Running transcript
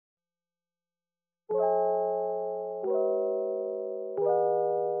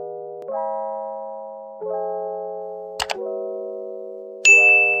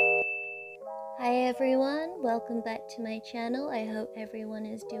everyone, welcome back to my channel. I hope everyone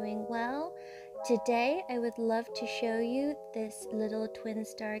is doing well. Today I would love to show you this little twin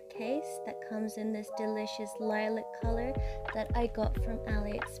star case that comes in this delicious lilac color that I got from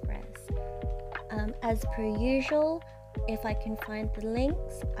AliExpress. As per usual, if I can find the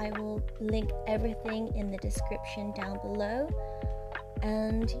links, I will link everything in the description down below.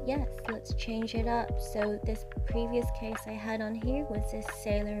 And yes, let's change it up. So this previous case I had on here was this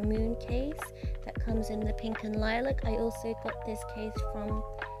Sailor Moon case that comes in the pink and lilac. I also got this case from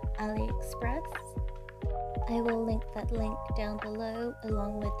AliExpress. I will link that link down below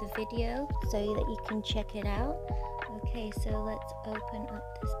along with the video so that you can check it out. Okay, so let's open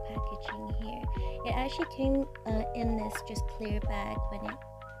up this packaging here. It actually came in this just clear bag when it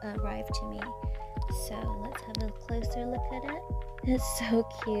arrived to me. So let's have a closer look at it. It's so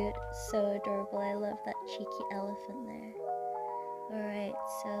cute, so adorable. I love that cheeky elephant there. Alright,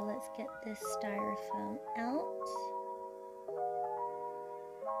 so let's get this styrofoam out.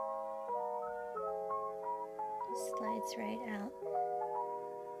 It slides right out.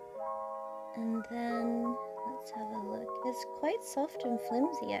 And then let's have a look. It's quite soft and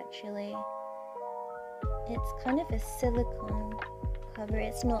flimsy actually. It's kind of a silicone cover.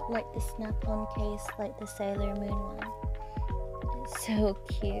 It's not like the snap-on case like the Sailor Moon one. It's so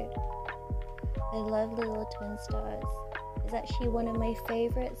cute. I love little twin stars. It's actually one of my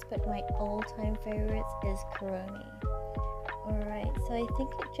favorites, but my all-time favorites is Coroni. Alright, so I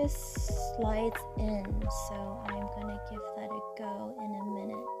think it just slides in, so I'm gonna give that a go in a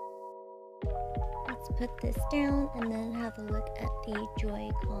minute. Let's put this down and then have a look at the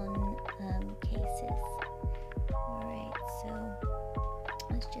Joy-Con cases. Alright, so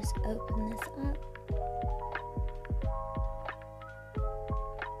let's just open this up.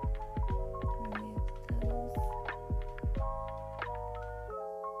 Remove those.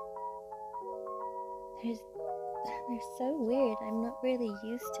 They're so weird. I'm not really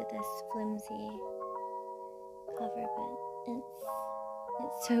used to this flimsy cover, but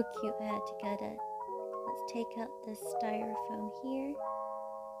it's so cute. I had to get it. Let's take out this styrofoam here.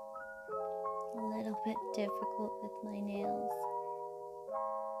 A little bit difficult with my nails.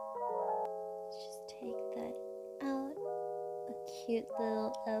 Let's just take that out. A cute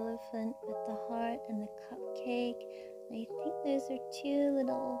little elephant with the heart and the cupcake. I think those are two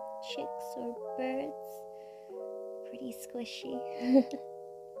little chicks or birds. Pretty squishy.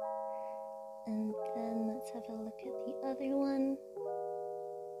 And then let's have a look at the other one.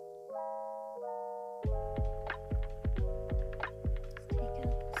 Let's take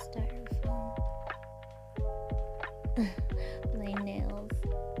out the styrofoam. My nails.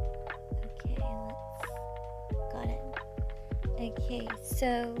 Okay, got it. Okay, so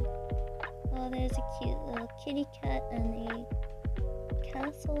there's a cute little kitty cat and a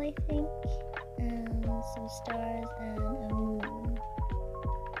castle, I think, and some stars and a moon.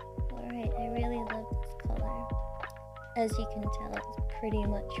 Alright, I really love this color. As you can tell, it's pretty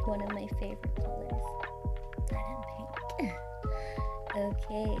much one of my favorite colors. That and pink.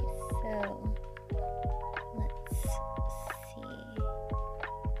 Okay, so let's see.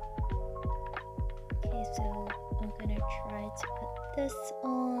 Okay, so I'm gonna try to put this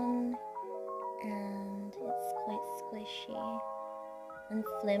on, and it's quite squishy and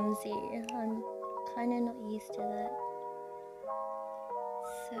flimsy. I'm kind of not used to that.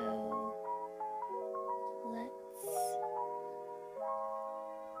 So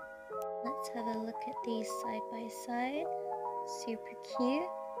let's have a look at these side by side. Super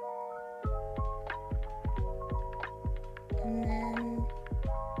cute. And then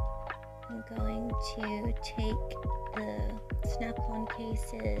I'm going to take the snap-on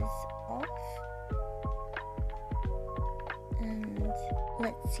cases off. And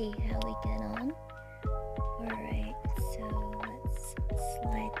let's see how we get on. Alright, so let's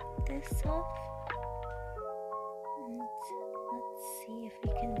slide this off. And let's see if we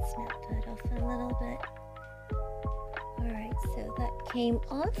can snap that off a little bit. Alright, so that came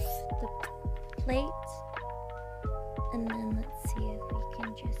off the plate. And then let's see if we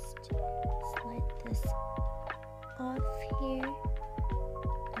can just slide this off here.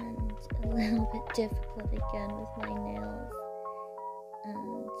 And a little bit difficult again with my nails.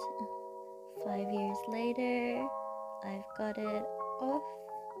 And 5 years later, I've got it off,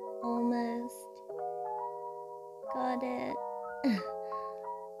 almost. Got it.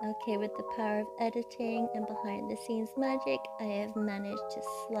 Okay, with the power of editing and behind the scenes magic, I have managed to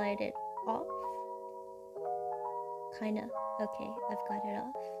slide it off. Kinda. Okay, I've got it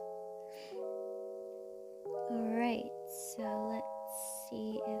off. Alright, so let's see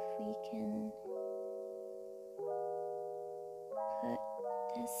if we can put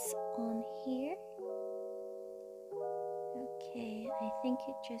this on here. I think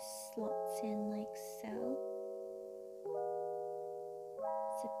it just slots in like so.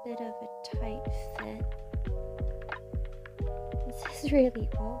 It's a bit of a tight fit. This is really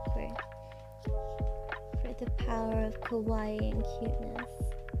awkward. For the power of kawaii and cuteness,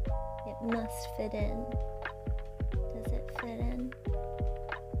 it must fit in. Does it fit in?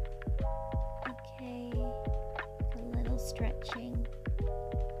 Okay, a little stretching, a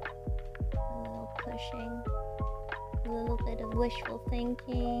little pushing, a little bit of wishful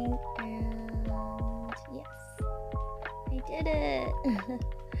thinking, and yes, I did it!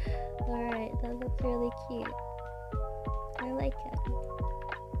 Alright, that looks really cute. I like it.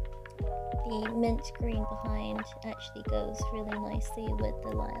 The mint green behind actually goes really nicely with the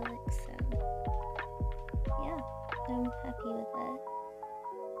lilac, so yeah, I'm happy with that.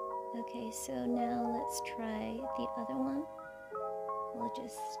 Okay, so now let's try the other one. We'll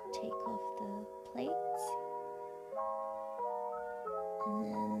just take off the plates. And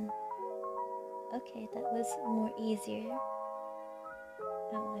then, okay, that was more easier.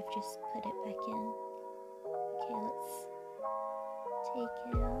 Oh, I've just put it back in. Okay, let's take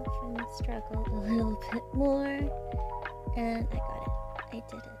it off and struggle a little bit more. And I got it. I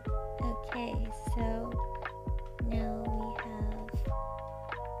did it. Okay, so now we have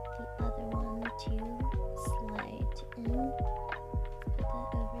the other one to slide in. Put that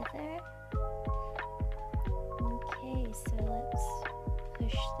over there. Okay, so let's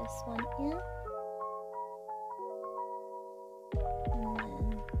push this one in. And then,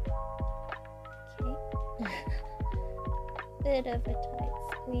 okay. Bit of a tight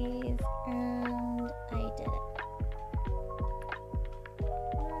squeeze, and I did it.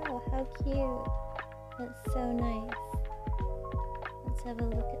 Wow, how cute. That's so nice. Let's have a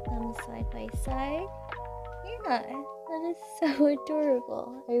look at them side by side. Yeah, that is so adorable.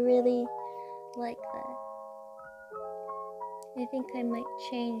 I really like that. I think I might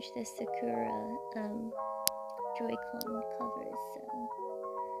change the Sakura Joy-Con covers, so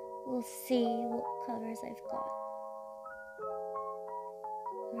we'll see what covers I've got.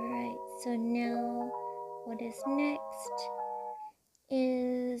 Alright, so now what is next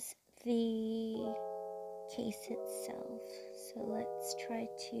is the case itself. So let's try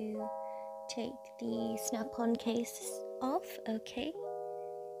to take the snap-on case off. Okay,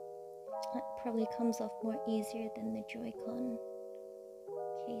 that probably comes off more easier than the Joy-Con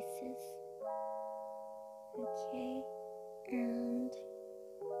cases. Okay, and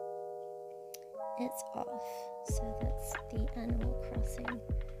it's off. So that's the Animal Crossing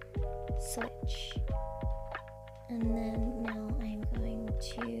switch. And then now I'm going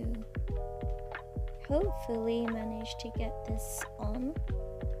to hopefully manage to get this on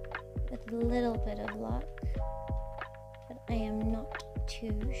with a little bit of luck, but I am not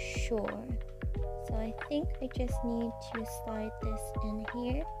too sure. So I think I just need to slide this in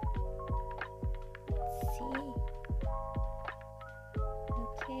here. Let's see.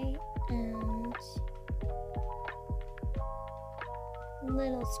 Okay, and a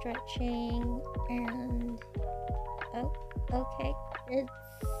little stretching, and oh, okay, it's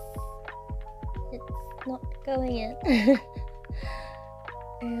not going in.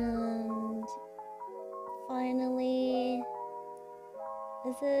 And finally,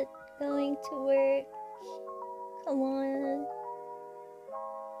 is it going to work? Come on.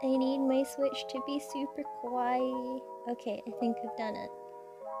 I need my Switch to be super kawaii. Okay, I think I've done it.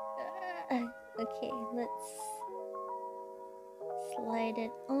 Okay, let's slide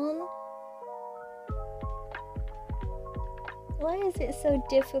it on. Why is it so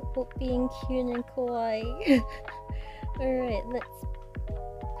difficult being cute and kawaii? Alright, let's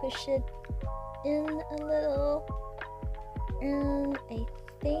push it in a little. And I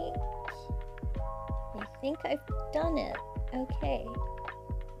think I've done it. Okay.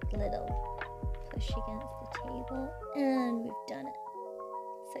 Little push against the table, and we've done it.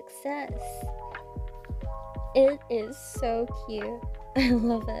 Success. It is so cute. I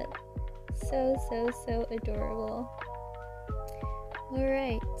love it. So adorable.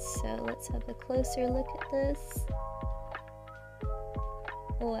 Alright, so let's have a closer look at this.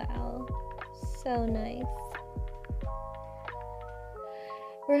 Wow, so nice.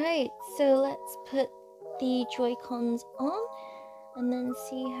 Right, so let's put the Joy-Cons on and then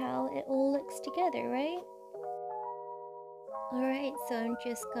see how it all looks together, right? Alright, so I'm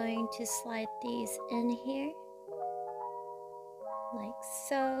just going to slide these in here, like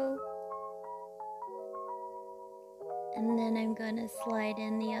so. And then I'm going to slide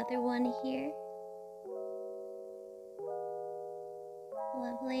in the other one here.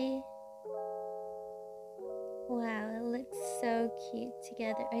 Lovely. Wow, it looks so cute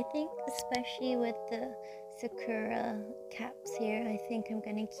together. I think especially with the sakura caps here. I think I'm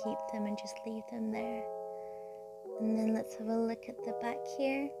gonna keep them and just leave them there. And then let's have a look at the back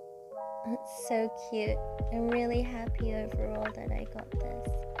here. It's so cute. I'm really happy overall that I got this.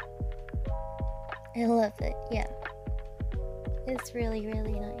 I love it, yeah. It's really,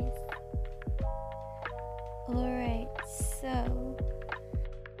 really nice. Alright, so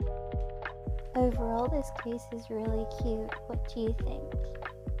overall this case is really cute. What do you think?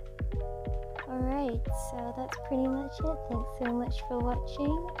 Alright, so that's pretty much it. Thanks so much for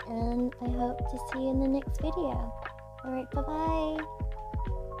watching, and I hope to see you in the next video. Alright, bye bye!